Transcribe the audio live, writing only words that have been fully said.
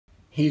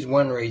Here's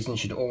one reason you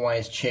should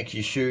always check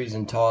your shoes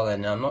in Thailand.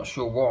 Now, I'm not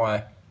sure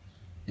why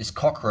this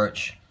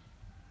cockroach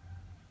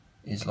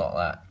is like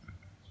that.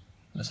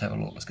 Let's have a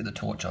look. Let's get the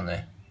torch on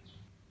there.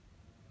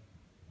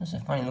 That's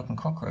a funny looking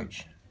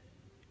cockroach.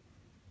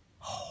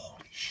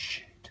 Holy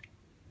shit.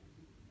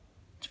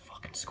 It's a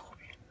fucking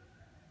scorpion.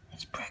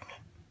 It's pregnant.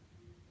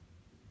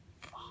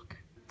 Fuck.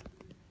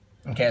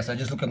 Okay, so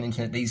just look on the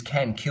internet. These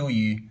can kill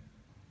you,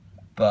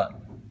 but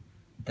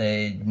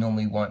they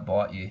normally won't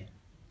bite you.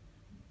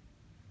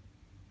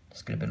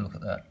 Let's get a better look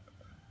at that.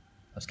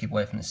 Let's keep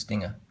away from the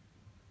stinger.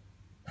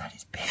 That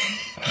is big.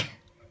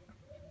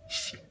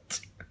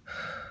 Shit.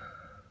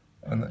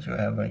 I'm not sure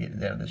how I'm going to get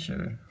this out of the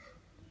shoe.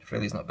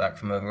 Freely's not back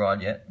from a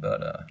ride yet,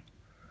 but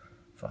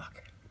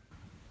fuck.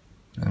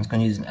 I'm just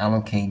going to use an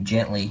Allen key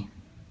gently,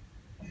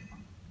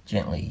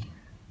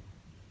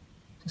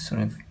 just sort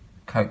of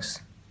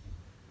coax.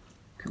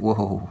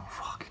 Whoa,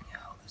 fucking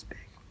hell, that's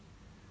big.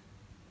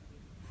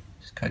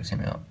 Just coax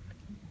him out.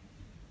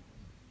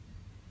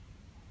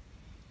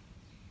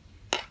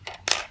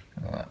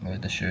 Alright,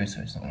 move the shoe so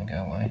it's not going to go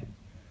away.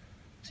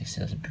 As you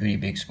see, that's a pretty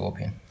big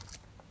scorpion.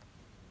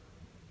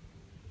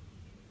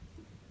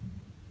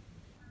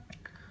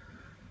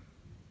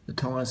 The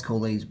Thais call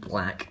these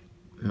black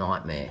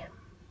nightmare.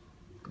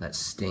 That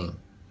sting.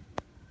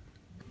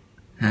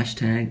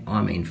 Hashtag,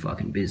 I mean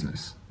fucking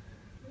business.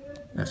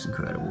 That's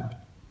incredible.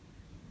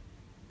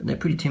 But they're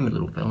pretty timid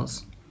little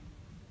fellas.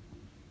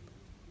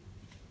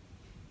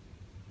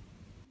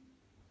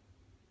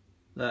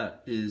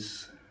 That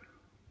is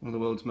one of the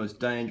world's most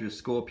dangerous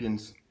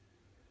scorpions.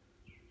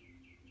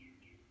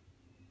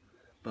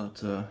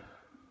 But I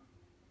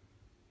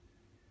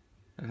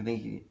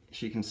think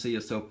she can see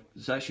herself.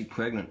 It's actually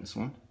pregnant, this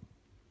one.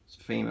 It's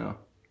female.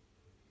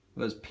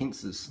 Those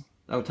pincers,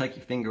 they'll take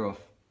your finger off.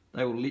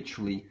 They will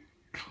literally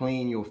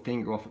clean your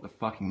finger off at the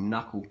fucking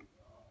knuckle.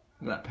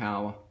 Look at that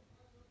power.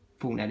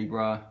 Full natty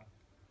bra.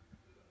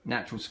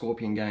 Natural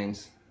scorpion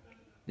gains.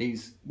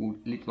 These will,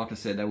 like I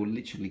said, they will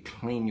literally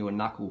clean your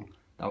knuckle.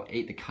 They'll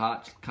eat the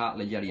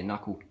cartilage out of your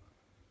knuckle.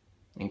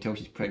 You can tell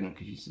she's pregnant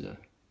because she's look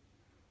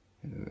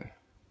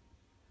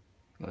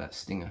at that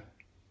stinger.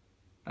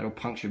 That'll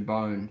puncture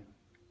bone.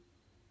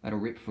 That'll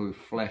rip through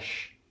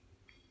flesh.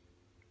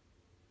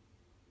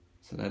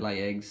 So they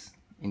lay eggs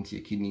into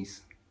your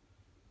kidneys.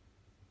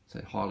 So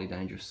highly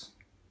dangerous.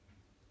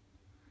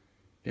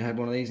 If you had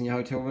one of these in your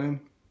hotel room,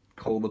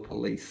 call the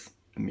police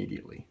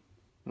immediately.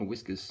 Little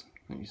whiskers.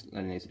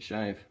 That needs a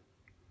shave.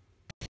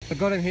 I've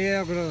got him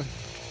here. I've got to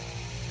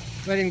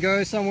let him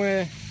go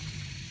somewhere.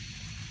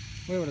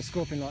 Where would a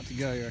scorpion like to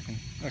go, you reckon?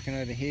 I reckon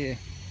over here.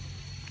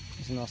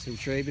 There's a nice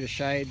little tree, bit of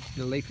shade,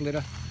 bit of leaf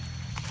litter.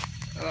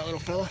 Alright,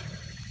 little fella.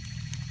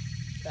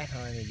 Back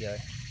home you go.